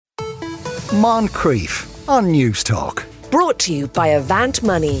Moncrief on News Talk. Brought to you by Avant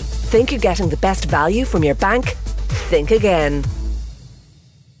Money. Think you're getting the best value from your bank? Think again.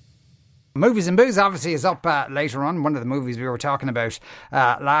 Movies and Booze obviously is up later on. One of the movies we were talking about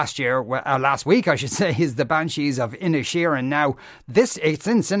last week, I should say, is The Banshees of Inisherin. Now, it's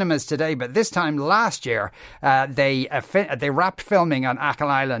in cinemas today, but this time last year they wrapped filming on Achill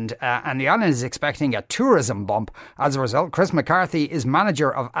Island, and the island is expecting a tourism bump as a result. Chris McCarthy is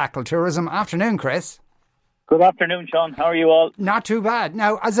manager of Achill Tourism. Afternoon, Chris. Good afternoon, Sean. How are you all? Not too bad.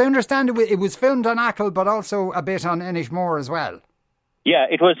 Now, as I understand it was filmed on Achill, but also a bit on Inishmore as well. Yeah,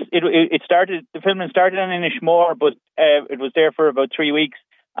 it was. It started. The filming started on Inishmore, but it was there for about 3 weeks,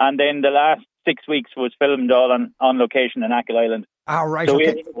 and then the last 6 weeks was filmed all on location in Achill Island. Oh, right. So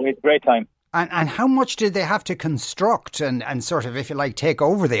okay. we had a great time. And how much did they have to construct and sort of, if you like, take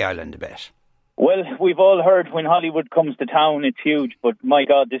over the island a bit? Well, we've all heard when Hollywood comes to town, it's huge. But my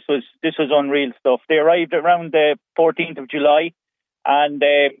God, this was unreal stuff. They arrived around the 14th of July, and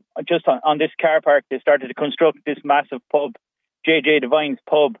just on this car park, they started to construct this massive pub. J.J. Devine's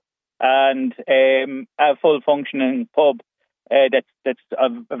pub, and a full functioning pub that's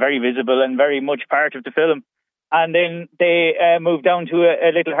very visible and very much part of the film. And then they moved down to a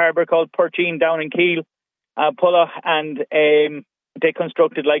little harbour called Portine down in Keele, Pulla, and they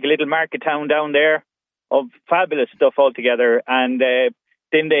constructed like a little market town down there of fabulous stuff altogether. And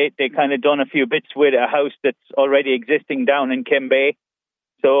then they kind of done a few bits with a house that's already existing down in Kembay.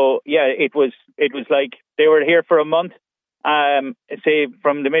 So yeah, it was like they were here for a month. Say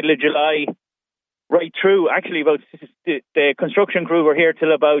from the middle of July right through, actually about the construction crew were here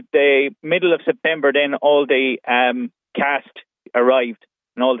till about the middle of September. Then all the cast arrived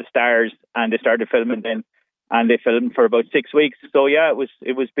and all the stars, and they started filming then, and they filmed for about 6 weeks. So yeah,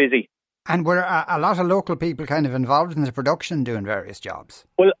 it was busy. And were a lot of local people kind of involved in the production doing various jobs?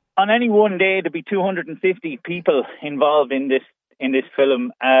 Well, on any one day there'd be 250 people involved in this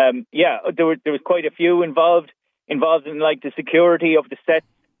film. Yeah, there was quite a few involved in like the security of the set,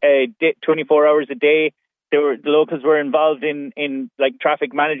 24 hours a day. The locals were involved in like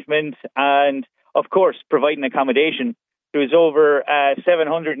traffic management and of course providing accommodation. There was over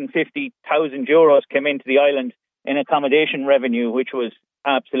 750,000 euros came into the island in accommodation revenue, which was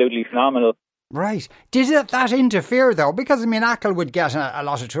absolutely phenomenal. Right. Did that interfere though? Because I mean, Achill would get a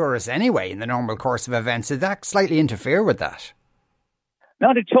lot of tourists anyway in the normal course of events. Did that slightly interfere with that?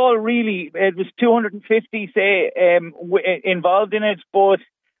 Not at all, really. It was 250, involved in it, but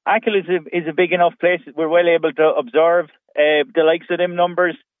Achill is a big enough place that we're well able to observe the likes of them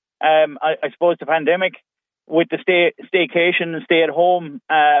numbers. I suppose the pandemic, with the staycation and stay-at-home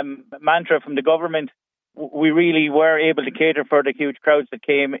mantra from the government, we really were able to cater for the huge crowds that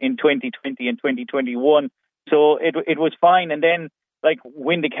came in 2020 and 2021. So it was fine. And then, like,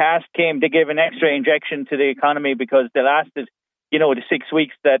 when the cast came, they gave an extra injection to the economy because they lasted, the 6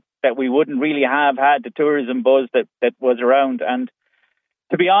 weeks that we wouldn't really have had the tourism buzz that was around. And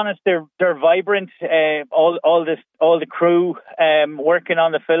to be honest, they're vibrant. All the crew working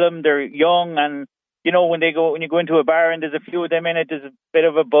on the film, they're young, and when you go into a bar and there's a few of them in it, there's a bit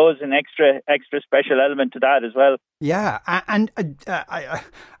of a buzz and extra special element to that as well. Yeah, and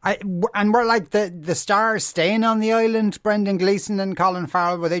were like the stars staying on the island, Brendan Gleeson and Colin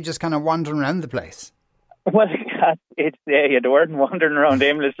Farrell, were they just kind of wandering around the place? Well, they weren't wandering around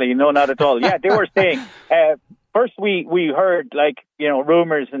aimlessly. No, not at all. Yeah, they were staying. First, we heard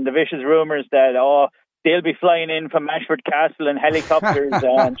rumours and the vicious rumours that they'll be flying in from Ashford Castle in helicopters,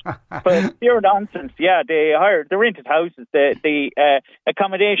 but pure nonsense. Yeah, they rented houses. The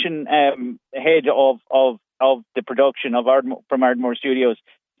accommodation head of the production from Ardmore Studios,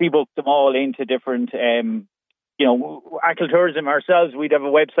 we booked them all into different. Achill Tourism ourselves, we'd have a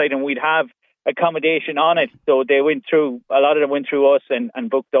website and we'd have accommodation on it. So a lot of them went through us and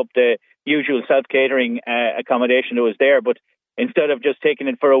booked up the usual self-catering accommodation that was there. But instead of just taking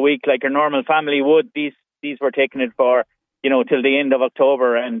it for a week like a normal family would, these were taking it for, till the end of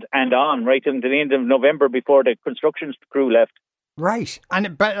October and on, right until the end of November before the construction crew left. Right.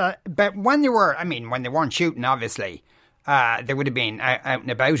 And but when they weren't shooting, obviously, they would have been out and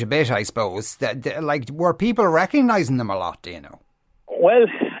about a bit, I suppose. Were people recognising them a lot, do you know? Well,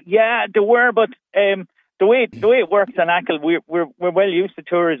 yeah, there were, but the way it works on Achill, we're well used to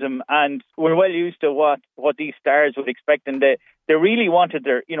tourism, and we're well used to what these stars would expect, and they really wanted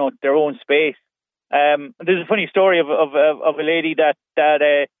their own space. There's a funny story of a lady that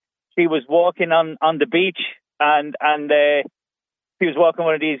she was walking on the beach, and he was walking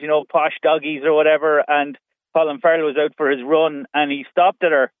one of these posh doggies or whatever, and Colin Farrell was out for his run, and he stopped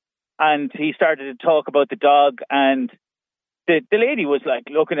at her, and he started to talk about the dog, and the lady was like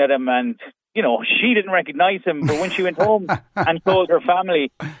looking at him, and she didn't recognise him. But when she went home and told her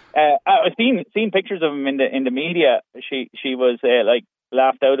family, I've seen pictures of him in the media. She was like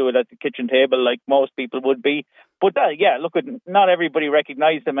laughed out of it at the kitchen table, like most people would be. But look, not everybody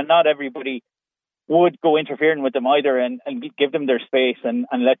recognised him, and not everybody would go interfering with them either, and give them their space and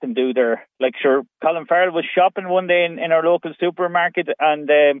let them do their, like, sure, Colin Farrell was shopping one day in our local supermarket, and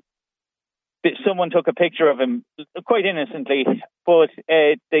someone took a picture of him quite innocently, but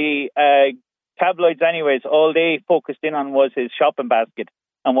the tabloids anyways, all they focused in on was his shopping basket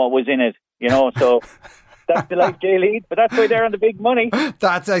and what was in it, so that's the life they lead, but that's why they're on the big money.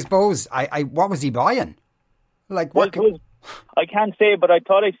 That's, I suppose, what was he buying? Like, what? I can't say, but I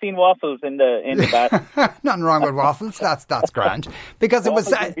thought I'd seen waffles in the basket. Nothing wrong with waffles. That's grand, because it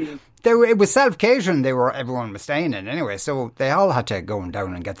was self-catering. Everyone was staying in anyway, so they all had to go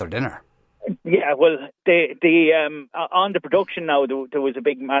down and get their dinner. Yeah, well, the on the production now, there was a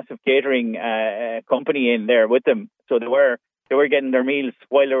big, massive catering company in there with them, so they were getting their meals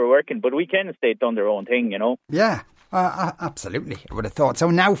while they were working. But weekends they'd done their own thing, Yeah, absolutely. I would have thought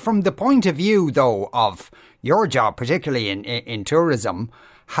so. Now, from the point of view, though, of your job, particularly in tourism,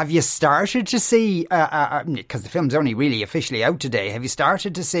 have you started to see? Because the film's only really officially out today. Have you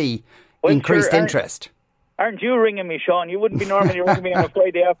started to see increased interest? Aren't you ringing me, Sean? You wouldn't be normally ringing me on a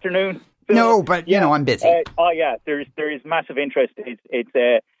Friday afternoon. So, no, but I'm busy. There is massive interest. It's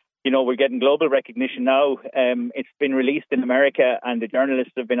we're getting global recognition now. It's been released in America, and the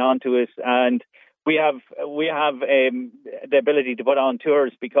journalists have been on to us, and we have the ability to put on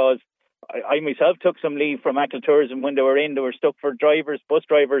tours, because I myself took some leave from Achill Tourism when they were stuck for bus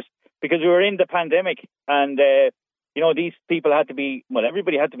drivers, because we were in the pandemic, and these people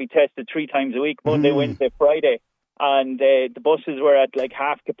everybody had to be tested 3 times a week, Monday, Wednesday, Friday. And the buses were at like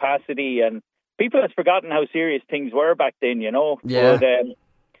half capacity, and people had forgotten how serious things were back then, Yeah.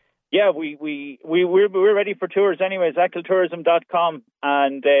 But we're ready for tours anyways. AchillTourism.com,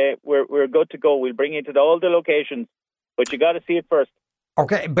 and we're good to go. We'll bring you to all the locations, but you got to see it first.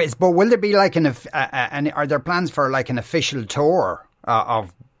 Okay, but will there be like are there plans for like an official tour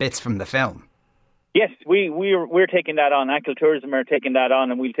of bits from the film? Yes, we're taking that on. Achill Tourism are taking that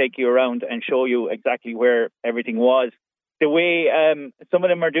on, and we'll take you around and show you exactly where everything was. The way some of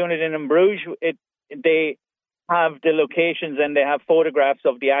them are doing it in Bruges, they have the locations and they have photographs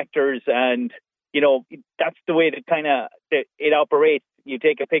of the actors, and that's the way that kind of it operates. You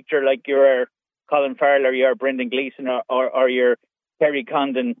take a picture like you're Colin Farrell or you're Brendan Gleeson or you're Terry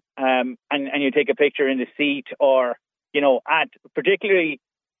Condon, and you take a picture in the seat, or at particularly.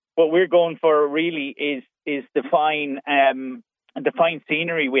 What we're going for really is the fine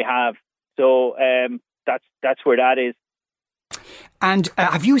scenery we have. So that's where that is. And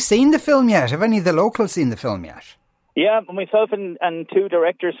have you seen the film yet? Have any of the locals seen the film yet? Yeah, myself and 2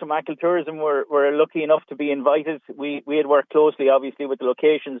 directors from Achill Tourism were lucky enough to be invited. We had worked closely, obviously, with the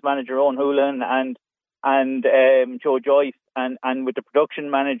locations manager Owen Houlihan and Joe Joyce, and with the production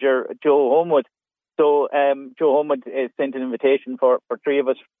manager Joe Homewood. So Joe Homewood sent an invitation for 3 of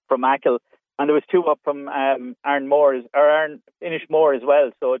us from Achill, and there was 2 up from Aaron Inishmore as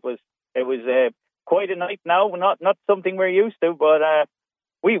well. So it was quite a night. Now, not something we're used to, but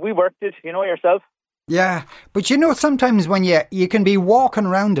we worked it, yourself. Yeah, but sometimes when you can be walking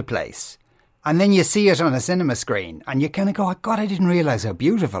around a place, and then you see it on a cinema screen, and you kind of go, oh, God, I didn't realise how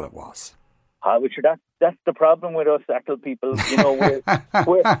beautiful it was. That's the problem with us Achill people.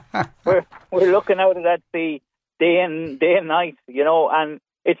 We're looking out at that sea day and night, and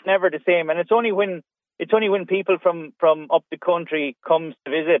it's never the same. And it's only when people from up the country comes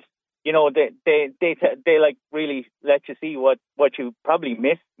to visit, they like really let you see what you probably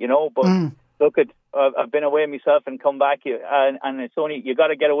miss, But look I've been away myself and come back, and it's only you got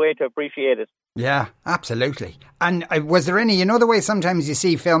to get away to appreciate it. Yeah, absolutely. And was there any, the way sometimes you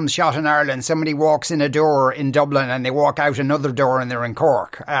see films shot in Ireland, somebody walks in a door in Dublin and they walk out another door and they're in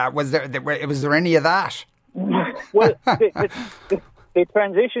Cork. Was there any of that? Well, the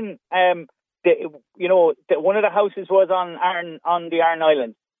transition, one of the houses was on the Aran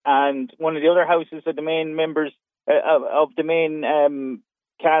Islands, and one of the other houses of the main members of the main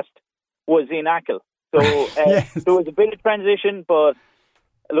cast was in Achill. So yes. There was a bit of transition, but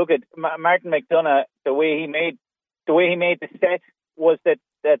look at Martin McDonagh. The way he made the set was that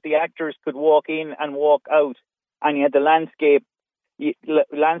the actors could walk in and walk out, and you had the landscape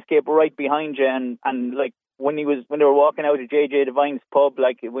right behind you, and like when they were walking out of JJ Devine's pub,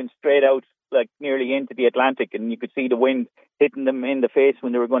 like it went straight out, like nearly into the Atlantic, and you could see the wind hitting them in the face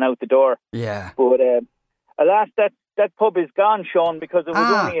when they were going out the door. Yeah. But alas, that pub is gone, Sean, because it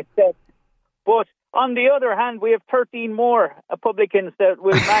was only a set. But On the other hand, we have 13 more publicans that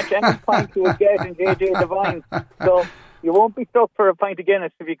will match any pint you would get in JJ Devine. So you won't be stuck for a pint of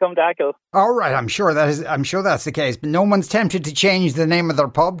Guinness if you come to Achill. All right, I'm sure that's the case. But no one's tempted to change the name of their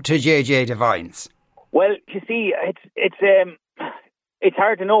pub to JJ Devine's. Well, you see, it's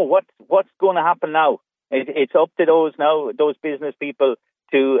hard to know what's going to happen now. It's up to those business people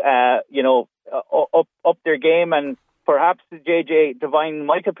to up their game, and perhaps JJ Devine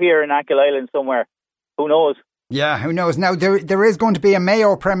might appear in Achill Island somewhere. Who knows? Yeah, who knows? Now there is going to be a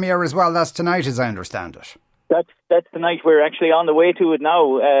Mayo premiere as well. That's tonight, as I understand it. That's tonight. We're actually on the way to it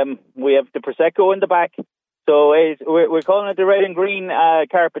now. We have the Prosecco in the back, so we're calling it the red and green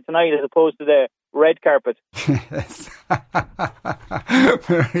carpet tonight, as opposed to the red carpet. Yes.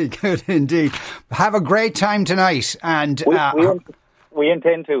 Very good indeed. Have a great time tonight, and we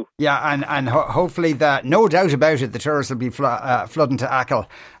intend to. Yeah, and hopefully no doubt about it, the tourists will be flooding to Achill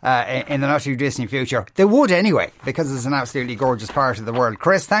in the not too distant future. They would anyway, because it's an absolutely gorgeous part of the world.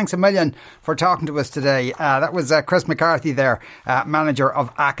 Chris, thanks a million for talking to us today. That was Chris McCarthy there, manager of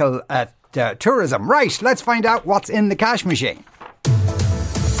Achill Tourism. Right, let's find out what's in the cash machine.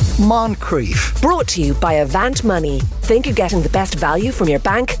 Moncrief. Brought to you by Avant Money. Think you're getting the best value from your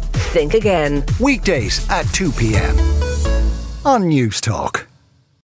bank? Think again. Weekdays at 2 p.m. on News Talk.